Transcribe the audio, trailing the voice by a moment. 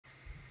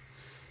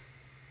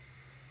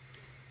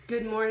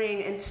Good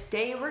morning, and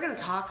today we're going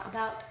to talk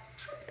about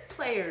trumpet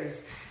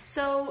players.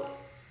 So,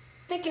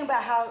 thinking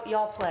about how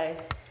y'all play,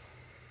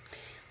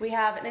 we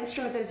have an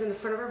instrument that is in the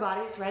front of our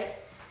bodies, right?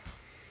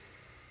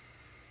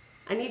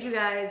 I need you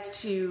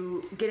guys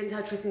to get in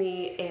touch with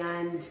me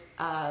and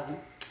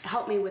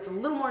help me with a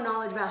little more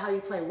knowledge about how you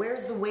play.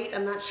 Where's the weight?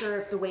 I'm not sure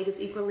if the weight is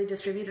equally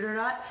distributed or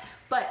not,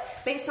 but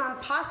based on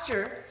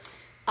posture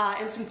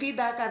and some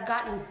feedback I've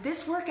gotten,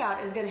 this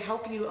workout is going to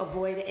help you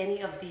avoid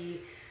any of the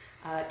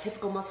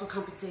typical muscle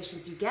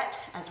compensations you get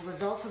as a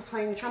result of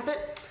playing the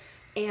trumpet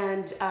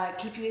and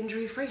keep you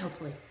injury-free,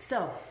 hopefully.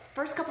 So,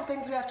 first couple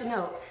things we have to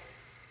note.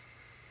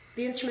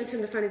 The instrument's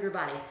in the front of your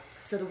body,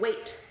 so the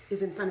weight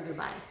is in front of your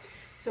body.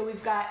 So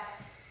we've got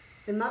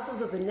the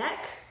muscles of the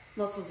neck,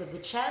 muscles of the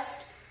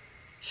chest,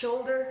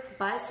 shoulder,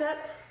 bicep,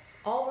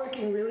 all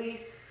working really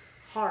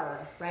hard,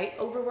 right?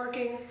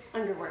 Overworking,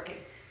 underworking,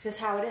 just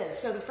how it is.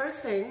 So the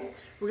first thing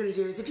we're gonna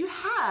do is if you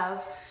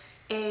have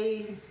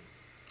a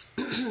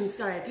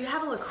if you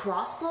have a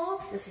lacrosse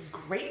ball, this is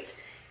great.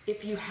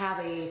 If you have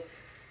a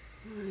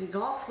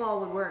golf ball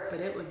would work, but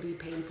it would be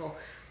painful.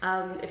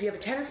 If you have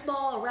a tennis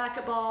ball, a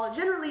racquet ball,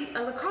 generally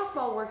a lacrosse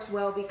ball works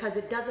well because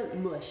it doesn't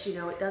mush, you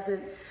know, it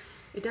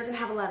doesn't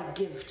have a lot of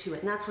give to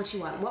it, and that's what you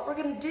want. And what we're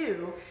gonna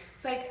do,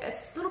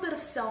 it's a little bit of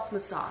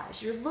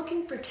self-massage. You're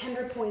looking for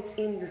tender points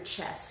in your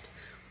chest.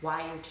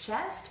 Why your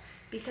chest?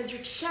 Because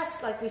your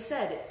chest, like we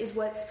said, is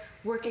what's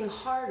working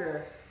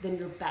harder than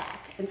your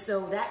back. And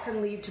so that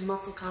can lead to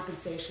muscle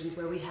compensations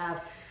where we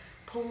have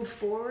pulled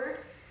forward,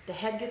 the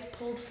head gets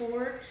pulled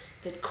forward,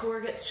 the core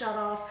gets shut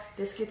off,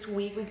 this gets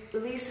weak.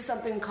 It leads to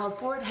something called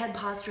forward head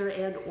posture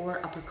and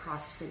or upper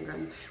cross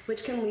syndrome,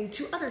 which can lead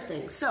to other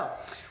things. So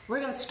we're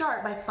gonna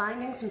start by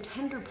finding some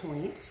tender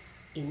points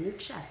in your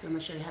chest. I'm gonna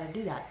show you how to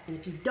do that. And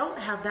if you don't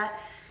have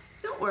that,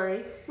 don't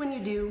worry, when you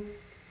do,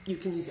 you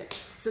can use it.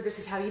 So this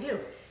is how you do.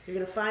 You're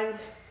gonna find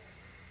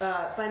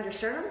your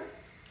sternum,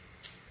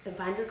 then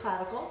find your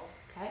clavicle,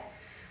 okay?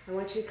 I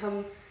want you to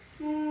come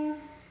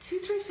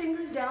 2-3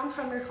 fingers down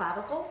from your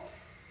clavicle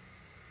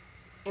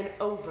and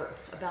over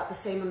about the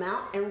same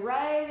amount. And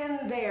right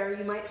in there,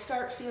 you might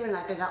start feeling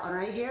like I got one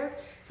right here,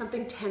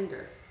 something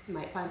tender. You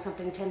might find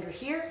something tender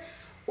here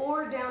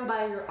or down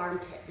by your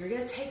armpit. You're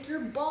gonna take your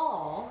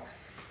ball,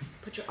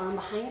 put your arm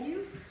behind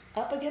you,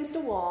 up against a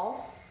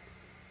wall,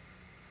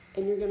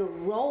 and you're gonna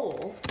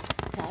roll,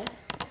 okay,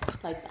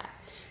 like that.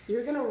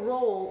 You're gonna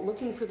roll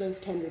looking for those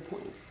tender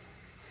points.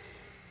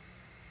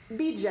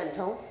 Be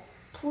gentle.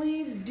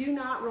 Please do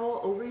not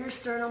roll over your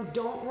sternum.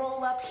 Don't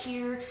roll up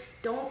here.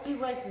 Don't be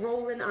like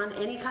rolling on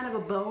any kind of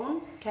a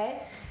bone,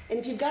 okay? And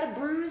if you've got a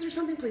bruise or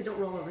something, please don't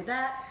roll over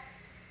that.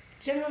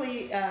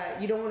 Generally,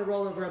 you don't want to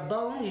roll over a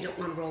bone. You don't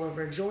want to roll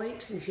over a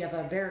joint. And if you have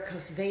a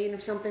varicose vein or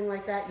something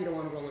like that, you don't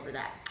want to roll over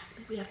that. I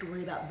think we have to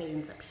worry about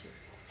veins up here,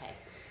 okay?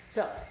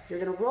 So you're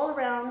gonna roll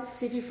around,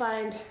 see if you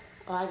find,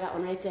 oh, I got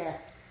one right there.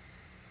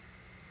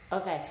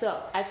 Okay,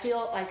 so I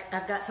feel like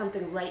I've got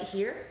something right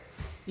here.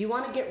 You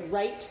want to get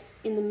right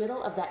in the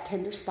middle of that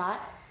tender spot.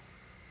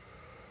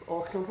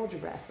 Oh, don't hold your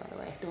breath, by the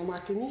way. Don't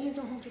lock your knees,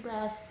 don't hold your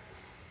breath.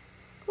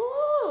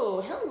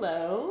 Ooh,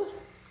 hello.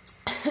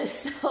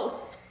 So,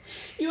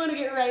 you want to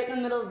get right in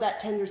the middle of that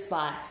tender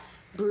spot.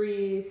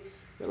 Breathe,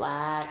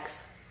 relax,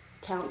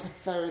 count to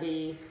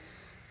 30.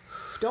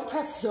 Don't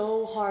press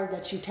so hard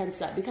that you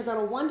tense up, because on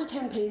a 1 to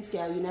 10 pain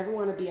scale, you never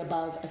want to be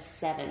above a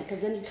 7,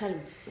 because then you kind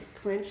of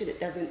clench it, it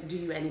doesn't do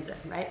you anything,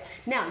 right?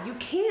 Now, you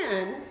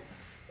can,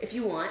 if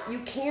you want, you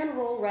can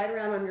roll right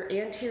around on your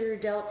anterior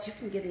delts. You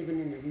can get even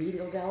in your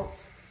medial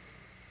delts.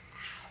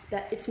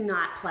 It's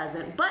not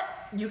pleasant, but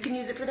you can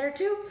use it for there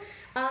too.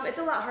 It's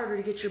a lot harder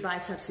to get your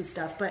biceps and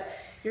stuff, but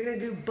you're going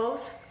to do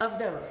both of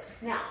those.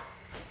 Now,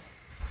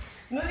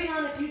 moving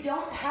on, if you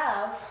don't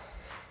have,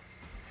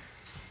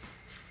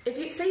 if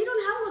you say you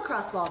don't have a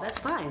lacrosse ball, that's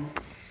fine.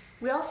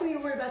 We also need to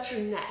worry about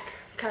your neck,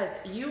 because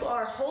you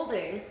are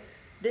holding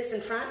this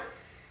in front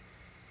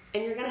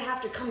and you're gonna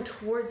have to come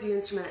towards the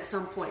instrument at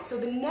some point. So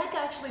the neck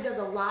actually does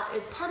a lot.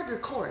 It's part of your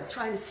core. It's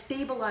trying to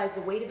stabilize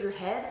the weight of your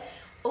head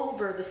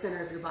over the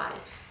center of your body.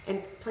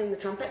 And playing the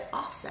trumpet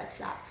offsets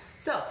that.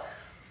 So,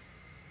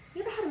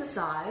 you ever had a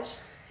massage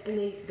and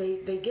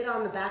they get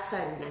on the back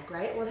side of your neck,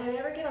 right? Well, they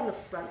never get on the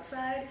front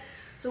side.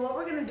 So what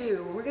we're gonna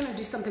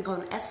do something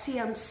called an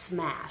SCM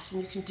smash.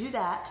 And you can do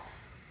that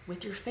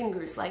with your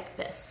fingers like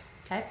this,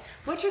 okay?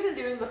 What you're gonna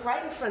do is look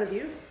right in front of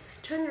you,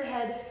 turn your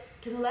head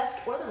to the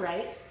left or the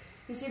right.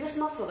 You see this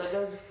muscle that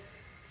goes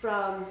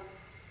from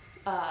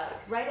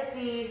right at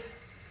the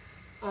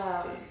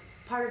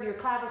part of your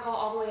clavicle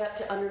all the way up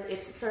to it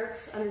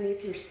inserts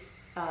underneath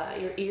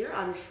your ear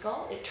on your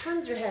skull. It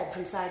turns your head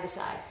from side to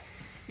side.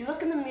 You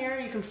look in the mirror,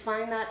 you can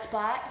find that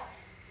spot.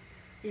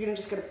 You're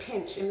just gonna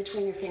pinch in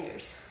between your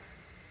fingers.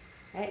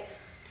 Right?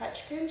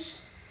 Touch, pinch.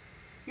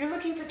 You're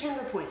looking for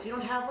tender points. If you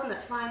don't have one,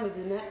 that's fine. Move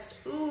to the next.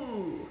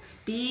 Ooh.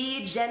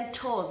 Be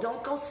gentle.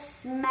 Don't go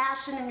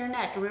smashing in your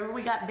neck. Remember,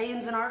 we got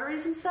veins and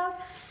arteries and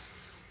stuff?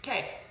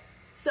 Okay.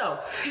 So,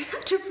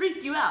 not to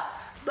freak you out,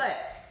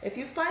 but if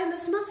you find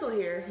this muscle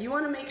here, you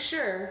want to make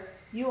sure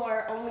you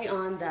are only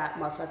on that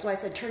muscle. That's why I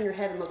said turn your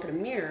head and look at a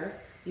mirror.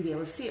 You'll be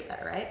able to see it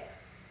better, right?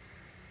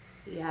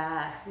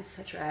 Yeah, just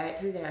touch right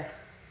through there.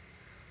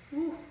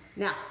 Woo.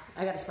 Now,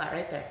 I got a spot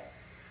right there.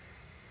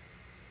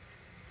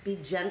 Be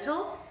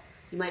gentle.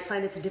 You might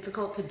find it's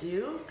difficult to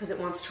do because it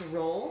wants to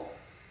roll.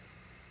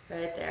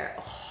 Right there.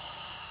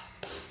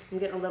 Oh, I'm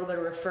getting a little bit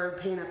of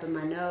referred pain up in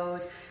my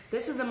nose.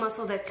 This is a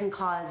muscle that can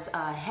cause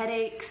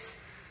headaches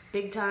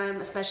big time,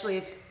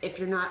 especially if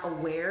you're not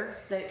aware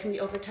that it can be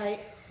over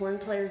tight. Horn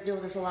players deal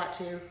with this a lot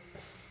too.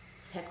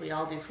 Heck, we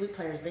all do. Flute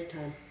players big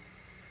time.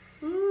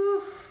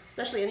 Ooh,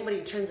 especially anybody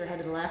who turns their head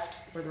to the left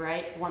or the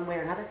right, one way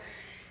or another.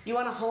 You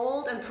want to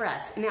hold and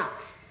press. Now,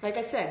 like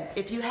I said,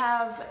 if you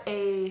have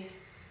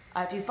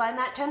if you find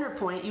that tender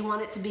point, you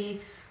want it to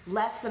be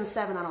less than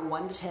 7 on a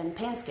 1 to 10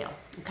 pain scale,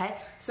 okay?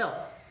 So,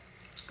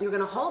 you're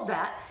gonna hold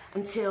that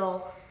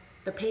until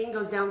the pain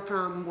goes down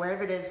from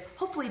wherever it is,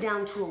 hopefully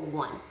down to a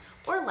 1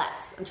 or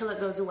less until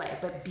it goes away,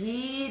 but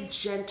be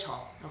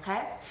gentle,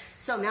 okay?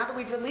 So now that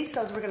we've released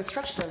those, we're gonna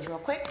stretch those real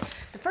quick.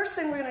 The first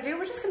thing we're gonna do,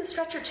 we're just gonna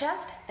stretch your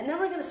chest, and then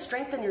we're gonna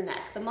strengthen your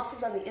neck, the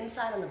muscles on the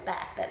inside on the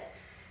back that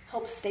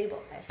help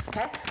stabilize,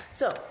 okay?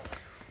 So,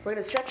 we're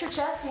gonna stretch your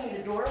chest, you need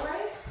a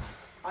doorway.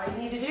 All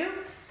you need to do,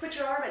 put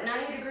your arm at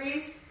 90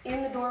 degrees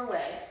in the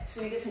doorway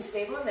so you get some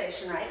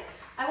stabilization, right?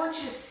 I want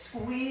you to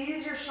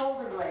squeeze your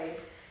shoulder blade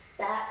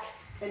back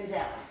and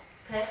down,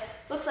 okay?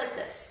 Looks like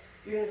this.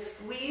 You're gonna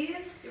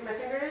squeeze, see where my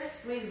finger is?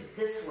 Squeeze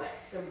this way.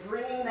 So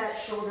bringing that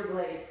shoulder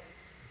blade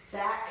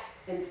back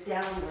and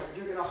downward.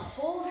 You're gonna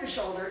hold your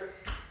shoulder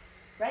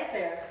right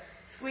there,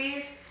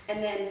 squeeze,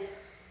 and then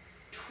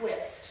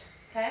twist,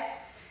 okay?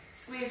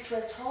 Squeeze,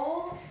 twist,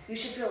 hold. You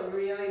should feel a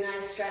really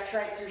nice stretch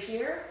right through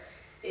here.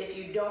 If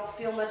you don't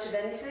feel much of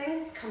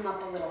anything, come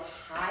up a little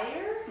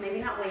higher. Maybe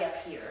not way up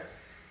here,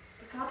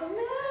 but come up a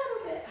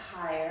little bit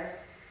higher.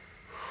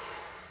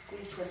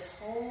 Squeeze, twist,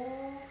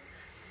 hold.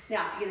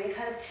 Now, if you get any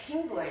kind of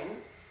tingling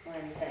or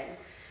anything,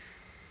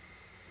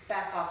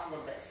 back off a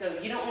little bit. So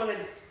you don't want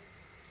to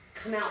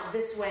come out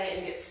this way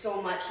and get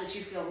so much that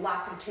you feel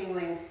lots of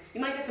tingling.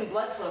 You might get some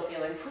blood flow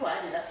feeling. Whew,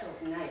 I do, that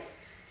feels nice.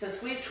 So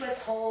squeeze, twist,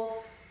 hold,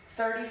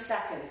 30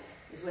 seconds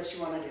is what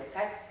you want to do,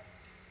 okay?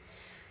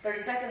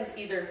 30 seconds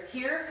either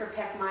here for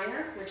pec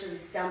minor, which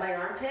is down by your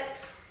armpit,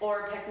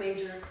 or pec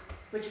major,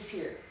 which is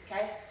here,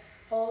 okay?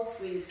 Hold,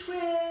 squeeze,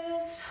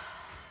 twist,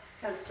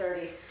 count to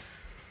 30,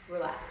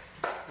 relax.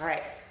 All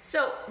right,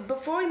 so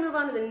before we move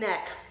on to the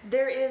neck,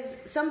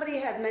 somebody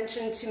had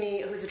mentioned to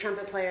me, who's a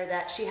trumpet player,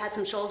 that she had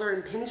some shoulder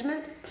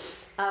impingement.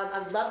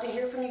 I'd love to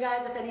hear from you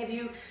guys if any of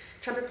you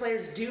trumpet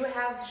players do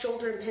have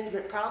shoulder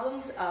impingement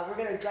problems. We're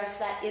gonna address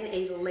that in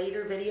a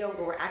later video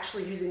where we're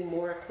actually using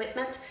more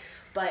equipment,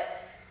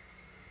 but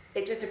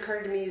it just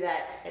occurred to me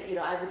that,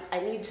 I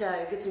need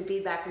to get some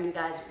feedback from you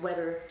guys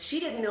whether she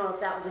didn't know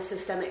if that was a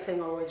systemic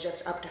thing or was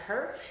just up to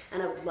her,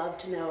 and I would love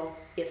to know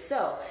if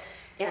so.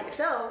 And if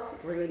so,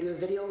 we're going to do a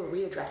video where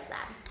we address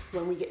that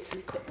when we get some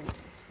equipment.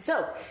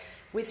 So,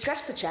 we've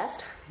stretched the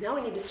chest. Now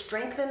we need to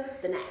strengthen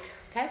the neck,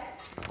 okay?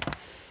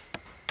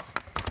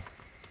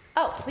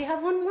 Oh, we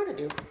have one more to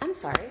do. I'm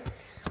sorry.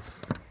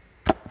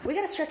 We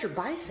got to stretch your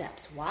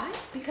biceps. Why?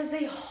 Because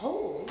they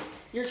hold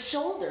your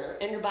shoulder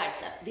and your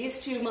bicep. These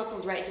two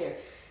muscles right here.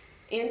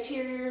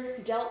 Anterior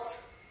delts,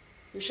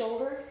 your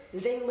shoulder,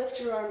 they lift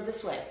your arms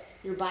this way.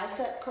 Your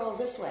bicep curls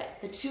this way.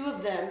 The two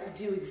of them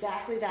do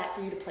exactly that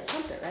for you to play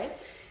trumpet, right?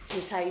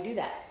 Here's how you do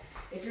that.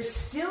 If you're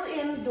still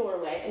in the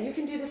doorway, and you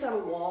can do this on a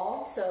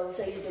wall, so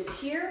say you did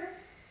here,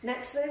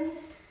 next thing,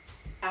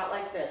 out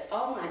like this.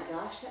 Oh my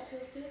gosh, that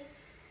feels good.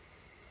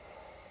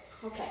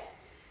 Okay.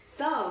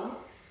 Thumb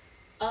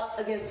up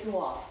against the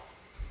wall.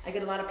 I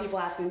get a lot of people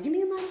asking, you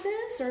mean like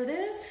this or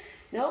this?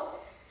 Nope.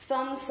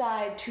 Thumb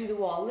side to the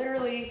wall.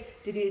 Literally,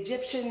 do the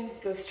Egyptian,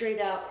 go straight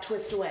out,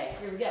 twist away.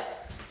 Here we go.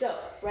 So,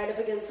 right up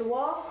against the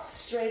wall,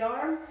 straight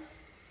arm,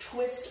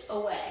 twist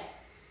away.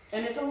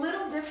 And it's a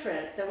little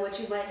different than what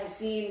you might have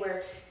seen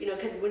where,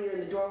 when you're in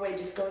the doorway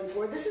just going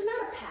forward. This is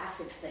not a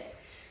passive thing.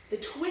 The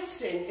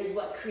twisting is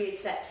what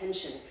creates that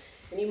tension.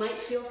 And you might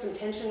feel some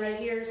tension right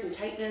here, some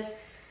tightness.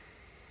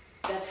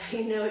 That's how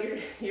you know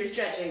you're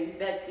stretching,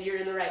 that you're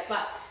in the right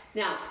spot.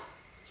 Now,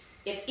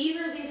 if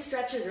either of these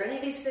stretches or any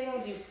of these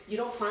things, you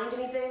don't find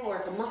anything, or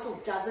if a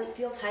muscle doesn't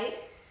feel tight,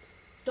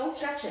 don't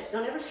stretch it.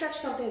 Don't ever stretch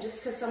something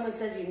just because someone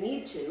says you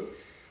need to.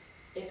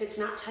 If it's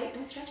not tight,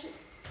 don't stretch it,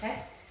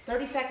 okay?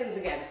 30 seconds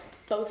again,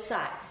 both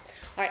sides.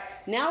 All right,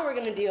 now we're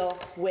gonna deal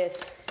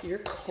with your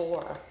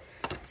core.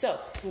 So,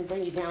 I'm gonna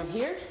bring you down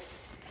here.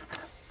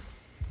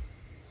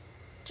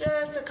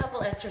 Just a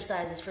couple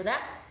exercises for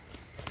that.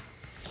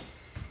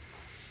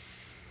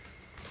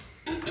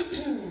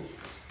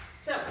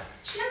 So,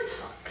 chin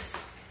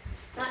tucks.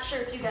 Not sure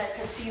if you guys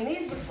have seen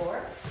these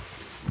before.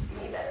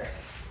 See me better.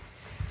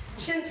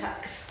 Chin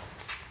tucks.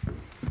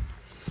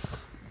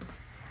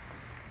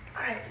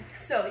 All right,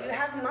 so you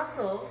have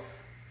muscles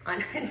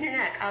in your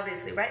neck,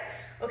 obviously, right?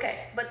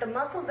 Okay, but the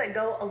muscles that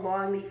go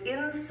along the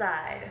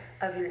inside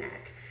of your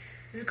neck,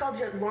 this is called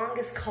your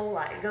longus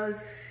colli. It goes,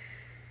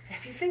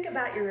 if you think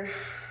about your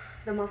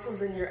the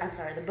muscles in your,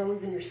 the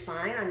bones in your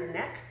spine on your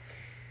neck.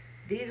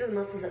 These are the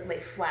muscles that lay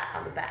flat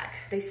on the back.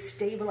 They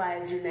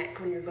stabilize your neck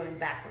when you're going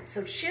backwards.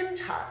 So chin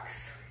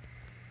tucks,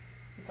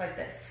 look like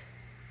this.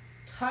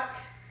 Tuck,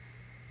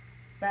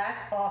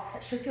 back, off.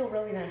 That should feel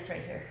really nice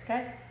right here,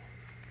 okay?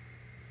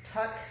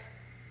 Tuck,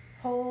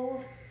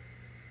 hold.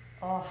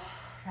 Oh,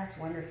 that's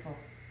wonderful.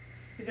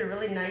 You get a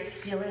really nice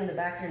feeling in the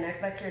back of your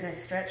neck, back here,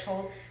 nice stretch,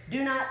 hold.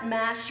 Do not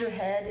mash your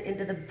head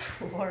into the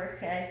floor,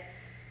 okay?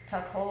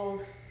 Tuck,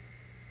 hold.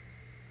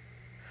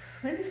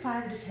 Maybe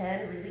 5 to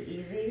 10, really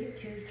easy,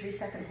 2-3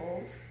 second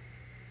holds.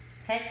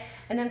 Okay,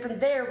 and then from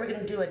there we're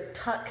going to do a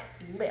tuck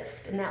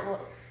lift, and that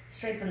will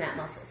strengthen that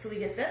muscle. So we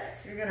get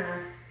this, you're going to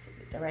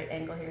get the right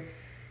angle here.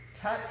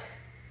 Tuck,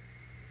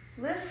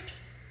 lift,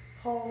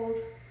 hold,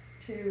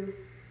 2,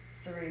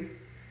 3,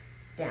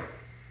 down.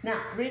 Now,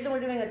 the reason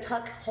we're doing a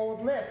tuck,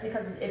 hold, lift,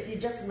 because if you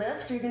just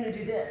lift, you're going to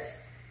do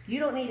this. You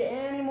don't need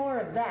any more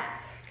of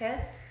that,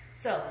 okay?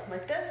 So,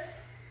 like this,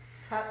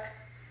 tuck,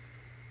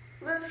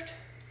 lift,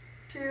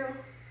 2,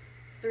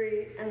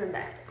 3, and then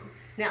back down.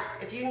 Now,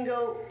 if you can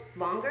go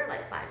longer,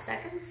 like 5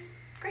 seconds,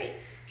 great.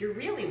 If you're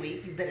really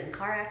weak, you've been in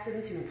car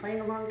accidents, you've been playing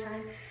a long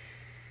time,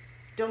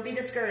 don't be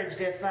discouraged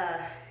if,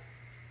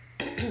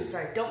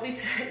 don't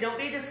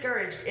be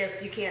discouraged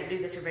if you can't do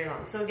this for very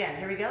long. So again,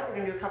 here we go. We're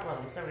gonna do a couple of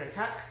them. So we're gonna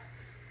tuck,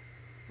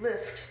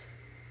 lift,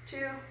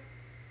 2,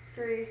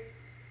 3,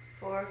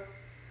 4,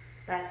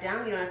 back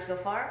down. You don't have to go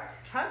far.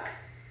 Tuck,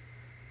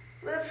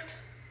 lift,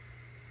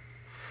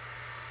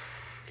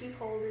 keep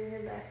holding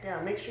and back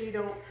down. Make sure you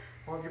don't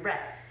hold your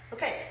breath.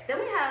 Okay, then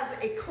we have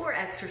a core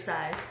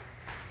exercise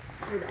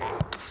for the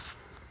ankles.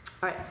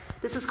 All right,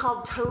 this is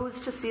called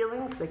toes to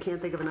ceiling because I can't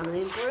think of another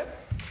name for it.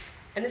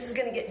 And this is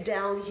going to get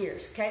down here,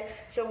 okay?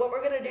 So what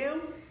we're going to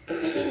do,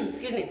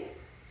 excuse me,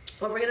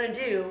 what we're going to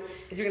do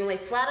is you're going to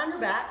lay flat on your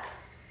back.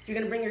 You're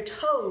going to bring your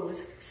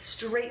toes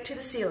straight to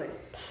the ceiling.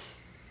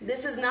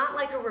 This is not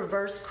like a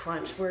reverse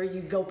crunch where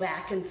you go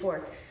back and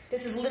forth.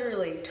 This is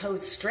literally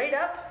toes straight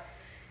up.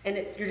 And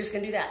you're just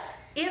going to do that.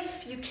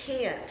 If you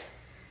can't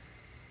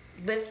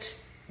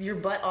lift your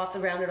butt off the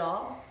ground at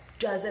all,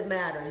 doesn't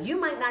matter. You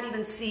might not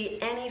even see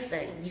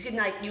anything.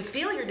 You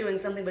feel you're doing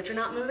something, but you're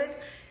not moving.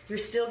 You're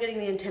still getting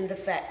the intended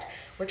effect.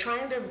 We're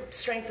trying to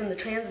strengthen the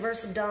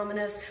transverse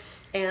abdominis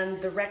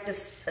and the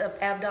rectus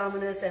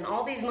abdominis and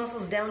all these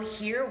muscles down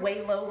here,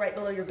 way low, right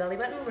below your belly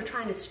button. We're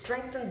trying to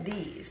strengthen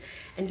these.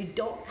 And you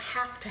don't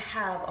have to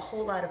have a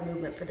whole lot of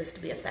movement for this to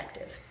be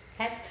effective.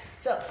 Okay?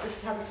 So this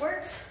is how this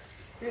works.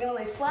 You're going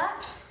to lay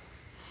flat,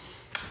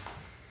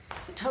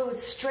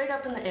 toes straight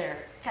up in the air.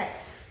 Okay,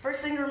 first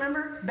thing to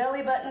remember,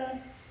 belly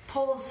button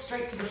pulls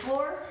straight to the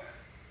floor,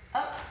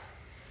 up.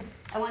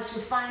 I want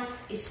you to find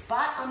a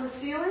spot on the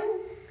ceiling,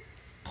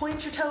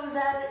 point your toes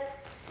at it,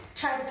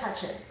 try to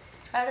touch it,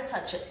 try to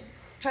touch it,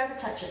 try to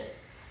touch it.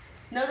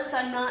 Notice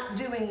I'm not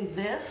doing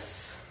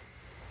this,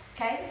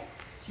 okay?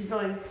 You're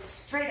going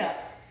straight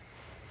up.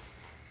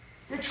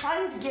 You're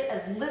trying to get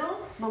as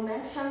little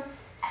momentum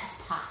as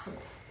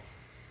possible.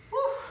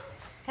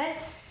 Okay?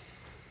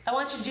 I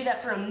want you to do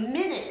that for a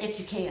minute if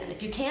you can.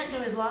 If you can't, do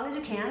as long as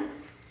you can.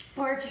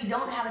 Or if you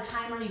don't have a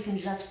timer, you can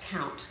just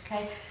count.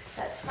 Okay?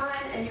 That's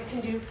fine, and you can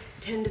do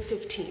 10 to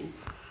 15.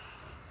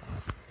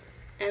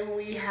 And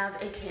we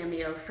have a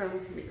cameo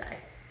from Levi.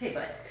 Hey,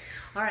 bud.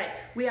 All right,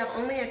 we have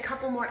only a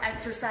couple more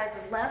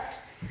exercises left,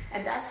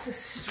 and that's to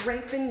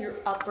strengthen your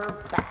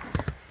upper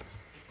back.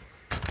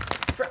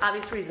 For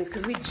obvious reasons,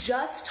 because we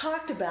just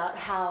talked about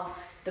how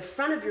the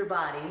front of your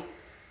body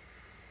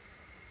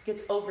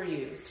gets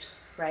overused,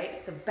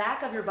 right? The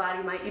back of your body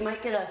you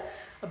might get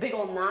a big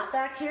old knot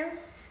back here.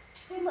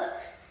 Hey, look.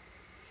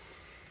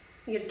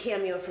 You get a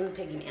cameo from the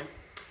Piggy Man.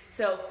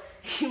 So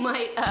you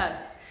might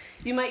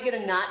get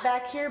a knot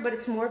back here, but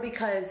it's more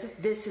because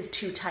this is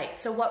too tight.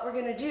 So what we're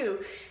gonna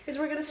do is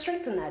we're gonna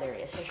strengthen that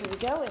area. So here we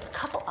go, we have a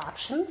couple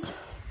options.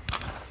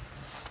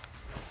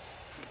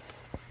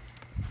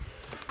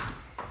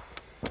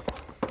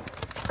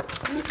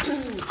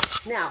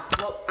 Now,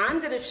 what I'm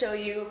gonna show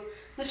you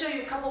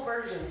a couple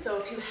versions. So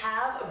if you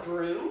have a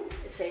broom,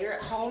 say you're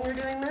at home, you're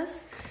doing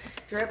this,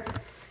 you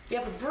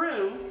have a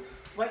broom,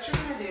 what you're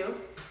gonna do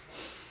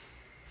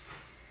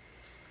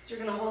is you're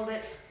gonna hold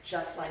it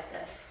just like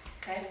this,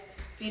 okay?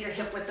 Feet are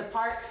hip width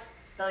apart,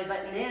 belly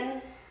button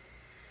in.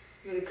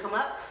 You're gonna come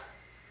up,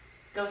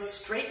 go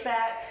straight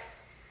back.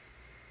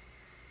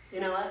 You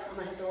know what? I'm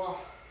gonna hit the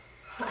wall.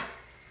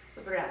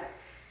 Flip around.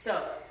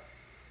 So,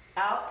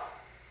 out,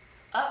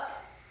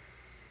 up,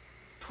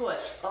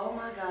 push. Oh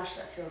my gosh,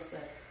 that feels good.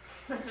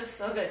 That feels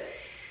so good.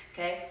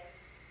 Okay?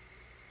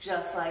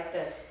 Just like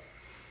this.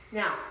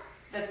 Now,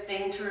 the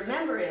thing to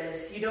remember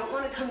is you don't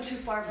want to come too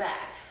far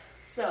back.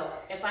 So,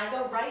 if I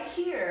go right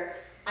here,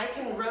 I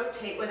can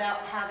rotate without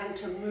having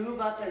to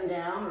move up and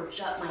down or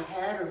jut my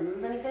head or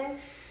move anything.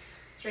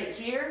 Straight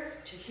here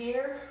to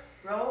here,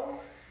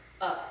 roll,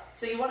 up.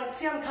 So you want to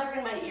see I'm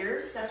covering my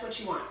ears? That's what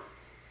you want.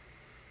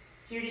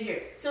 Here to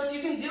here. So if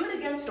you can do it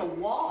against a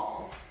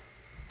wall,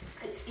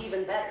 it's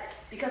even better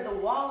because the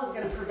wall is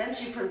going to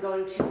prevent you from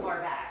going too far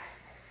back.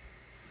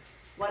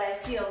 what I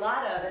see a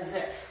lot of is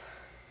this.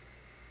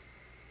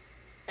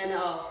 And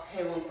oh,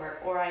 hey, won't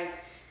work. Or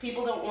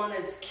people don't want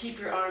to keep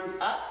your arms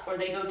up, or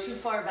they go too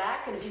far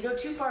back. And if you go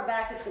too far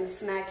back, it's going to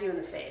smack you in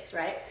the face,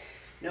 right?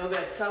 No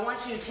good. So I want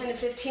you to do 10 to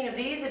 15 of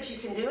these if you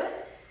can do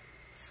it.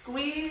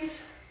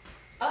 Squeeze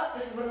up.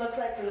 This is what it looks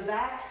like from the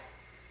back.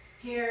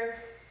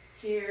 Here,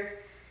 here,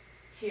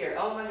 here.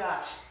 Oh my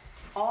gosh.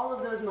 All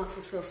of those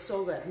muscles feel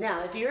so good.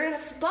 Now, if you're in a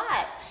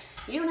spot,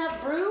 you don't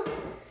have broom,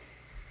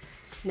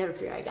 never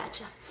fear, I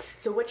gotcha.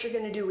 So what you're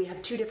going to do, we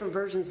have two different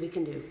versions we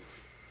can do.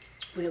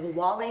 We have a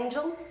wall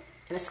angel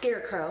and a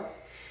scarecrow,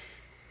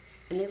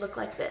 and they look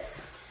like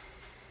this.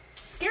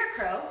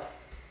 Scarecrow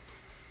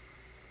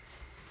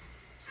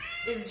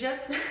is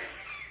just,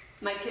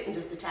 my kitten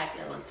just attacked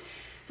the other one.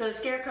 So the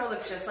scarecrow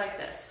looks just like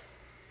this.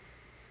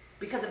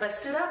 Because if I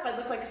stood up, I'd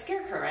look like a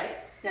scarecrow, right?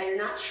 Now you're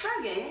not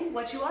shrugging.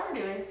 What you are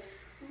doing,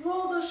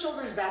 roll those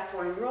shoulders back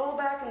for me. Roll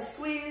back and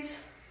squeeze,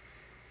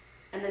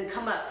 and then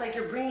come up. It's like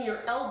you're bringing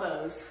your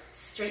elbows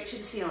straight to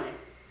the ceiling.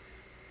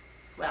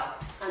 Well,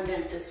 I'm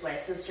bent this way,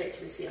 so straight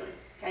to the ceiling,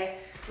 okay?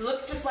 It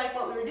looks just like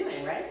what we were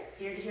doing, right?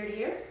 Here to here to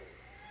here.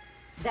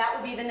 That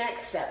would be the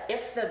next step.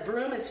 If the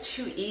broom is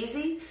too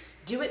easy,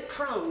 do it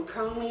prone.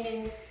 Prone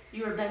meaning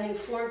you are bending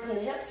forward from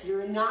the hips.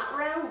 You're not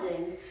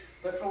rounding,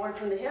 but forward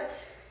from the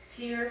hips.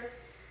 Here,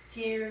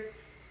 here,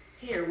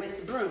 here with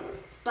the broom.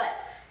 But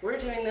we're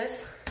doing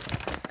this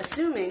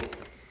assuming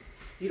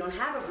you don't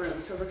have a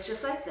broom, so it looks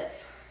just like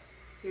this.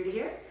 Here to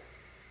here,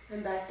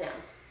 and back down.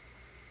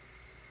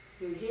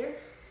 Here to here,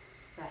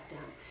 back down.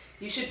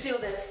 You should feel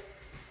this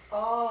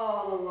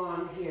all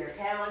along here,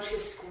 okay? I want you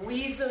to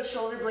squeeze those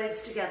shoulder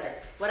blades together.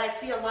 What I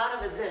see a lot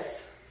of is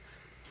this.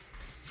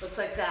 Looks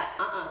like that.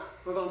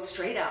 We're going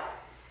straight out.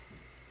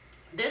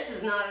 This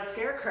is not a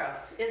scarecrow,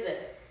 is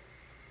it?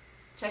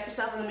 Check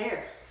yourself in the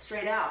mirror.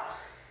 Straight out.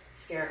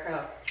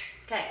 Scarecrow.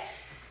 Okay.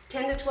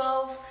 10 to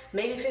 12,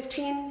 maybe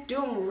 15.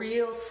 Do them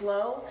real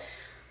slow.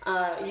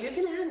 You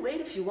can add weight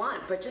if you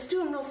want, but just do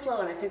them real slow,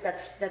 and I think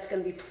that's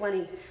going to be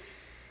plenty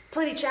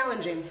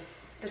challenging.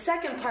 The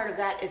second part of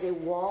that is a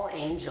wall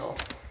angel.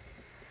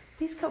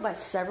 These go by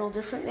several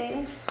different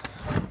names.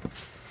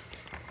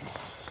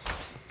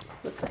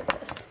 Looks like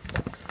this.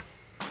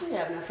 You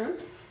have enough room.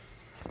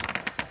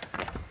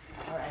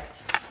 All right.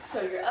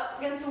 So you're up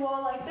against the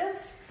wall like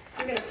this.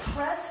 You're going to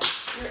press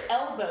your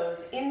elbows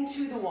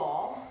into the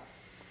wall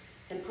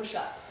and push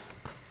up.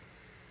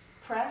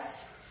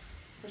 Press,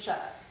 push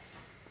up.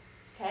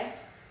 Okay?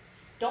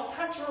 Don't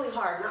press really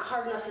hard, not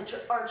hard enough that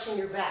you're arching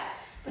your back,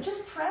 but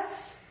just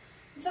press.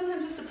 And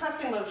sometimes just the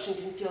pressing motion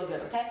can feel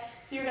good, okay?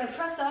 So you're going to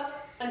press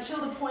up until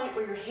the point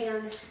where your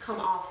hands come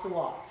off the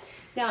wall.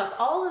 Now, if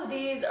all of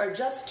these are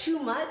just too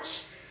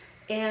much,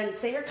 and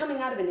say you're coming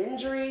out of an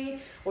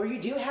injury, or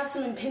you do have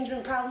some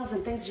impingement problems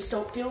and things just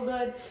don't feel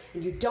good,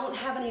 and you don't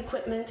have any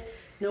equipment,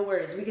 no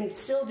worries. We can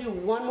still do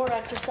one more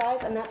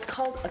exercise, and that's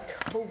called a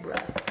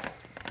cobra.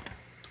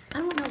 I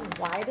don't know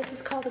why this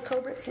is called a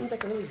cobra. It seems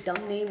like a really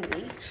dumb name to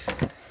me.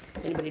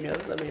 Anybody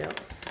knows, let me know.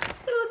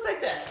 But it looks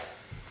like this,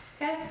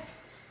 okay?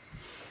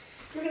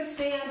 You're going to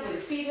stand with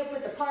your feet hip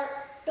width apart,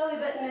 belly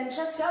button in,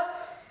 chest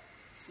up.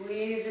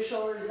 Squeeze your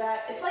shoulders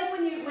back. It's like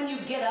when you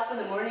get up in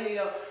the morning and you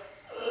go,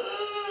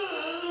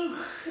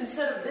 ugh.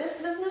 Instead of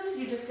this business,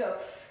 you just go,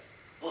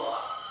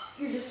 ugh.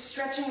 You're just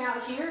stretching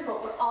out here,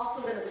 but we're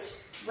also going to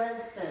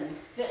strengthen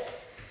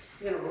this.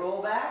 You're going to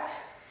roll back,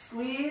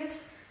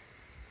 squeeze,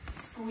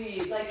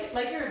 squeeze, like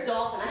you're a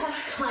dolphin. I have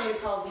a client who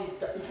calls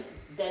these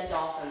dead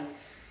dolphins.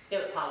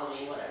 It was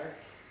Halloween, whatever.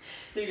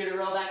 So you're going to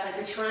roll back like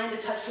you're trying to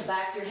touch the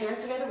backs of your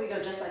hands together. We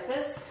go just like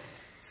this,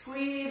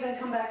 squeeze and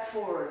come back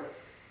forward.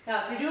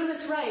 Now, if you're doing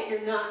this right,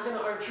 you're not going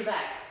to arch your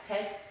back,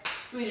 okay?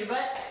 Squeeze your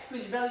butt,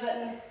 squeeze your belly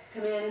button,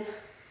 come in,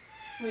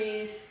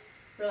 squeeze,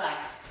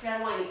 relax. We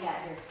got a whiny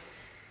cat here.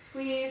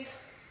 Squeeze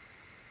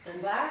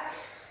and back,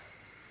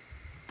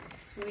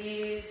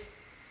 squeeze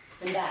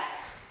and back.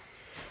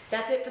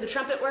 That's it for the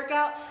trumpet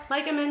workout.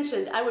 Like I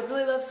mentioned, I would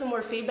really love some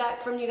more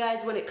feedback from you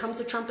guys when it comes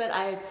to trumpet.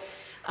 I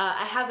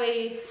have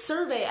a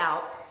survey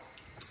out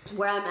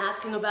where I'm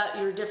asking about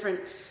your different,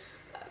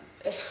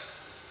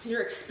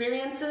 your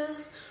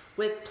experiences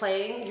with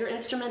playing your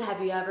instrument.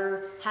 Have you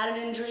ever had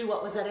an injury?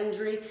 What was that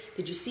injury?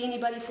 Did you see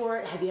anybody for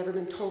it? Have you ever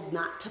been told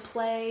not to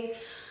play?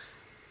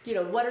 You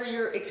know, what are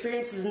your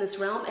experiences in this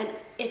realm? And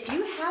if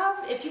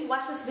you've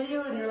watched this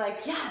video and you're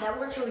like, yeah, that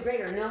works really great,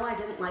 or no, I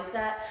didn't like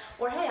that,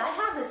 or hey, I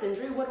have this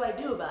injury, what do I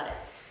do about it?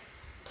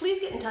 Please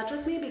get in touch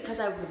with me because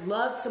I would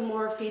love some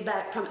more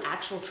feedback from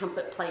actual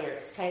trumpet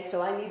players, okay?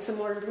 So I need some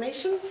more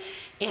information,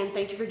 and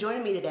thank you for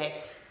joining me today.